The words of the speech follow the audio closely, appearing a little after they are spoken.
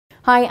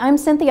Hi, I'm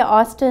Cynthia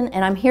Austin,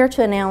 and I'm here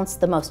to announce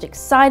the most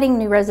exciting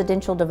new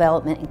residential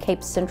development in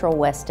Cape's Central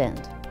West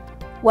End.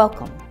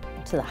 Welcome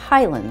to the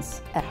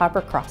Highlands at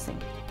Hopper Crossing.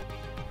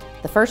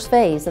 The first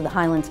phase of the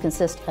Highlands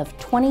consists of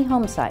 20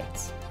 home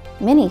sites,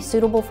 many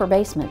suitable for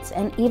basements,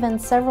 and even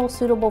several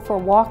suitable for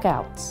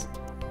walkouts.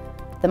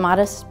 The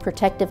modest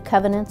protective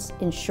covenants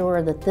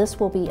ensure that this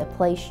will be a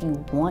place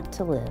you want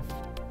to live.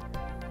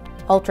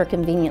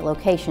 Ultra-convenient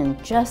location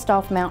just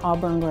off Mount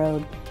Auburn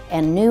Road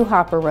and New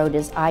Hopper Road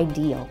is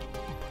ideal.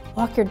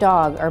 Walk your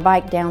dog or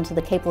bike down to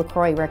the Cape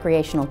LaCroix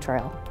Recreational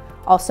Trail,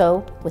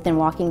 also within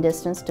walking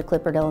distance to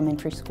Clippard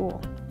Elementary School.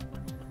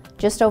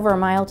 Just over a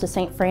mile to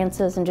St.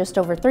 Francis and just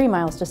over 3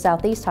 miles to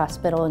Southeast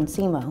Hospital in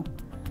SEMO.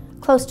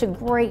 Close to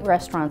great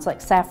restaurants like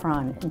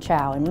Saffron and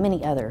Chow and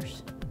many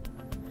others.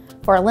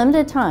 For a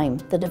limited time,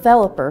 the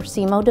developer,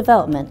 SEMO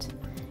Development,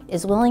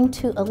 is willing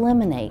to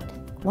eliminate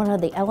one of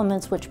the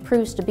elements which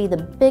proves to be the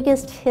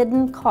biggest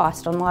hidden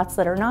cost on lots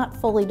that are not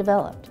fully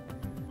developed.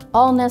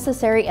 All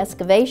necessary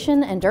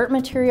excavation and dirt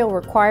material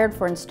required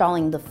for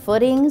installing the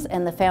footings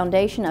and the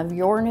foundation of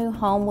your new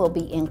home will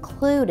be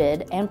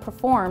included and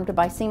performed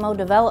by SEMO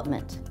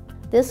Development.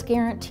 This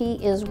guarantee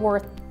is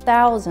worth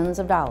thousands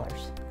of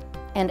dollars.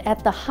 And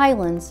at the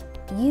Highlands,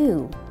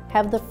 you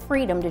have the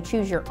freedom to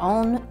choose your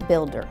own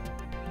builder.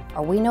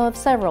 Or we know of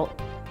several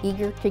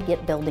eager to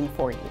get building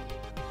for you.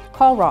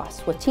 Call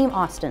Ross with Team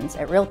Austins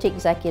at Realty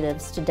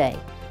Executives today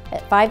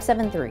at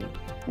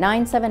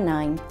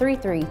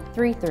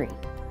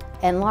 573-979-3333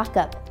 and lock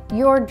up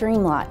your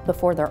dream lot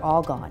before they're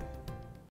all gone.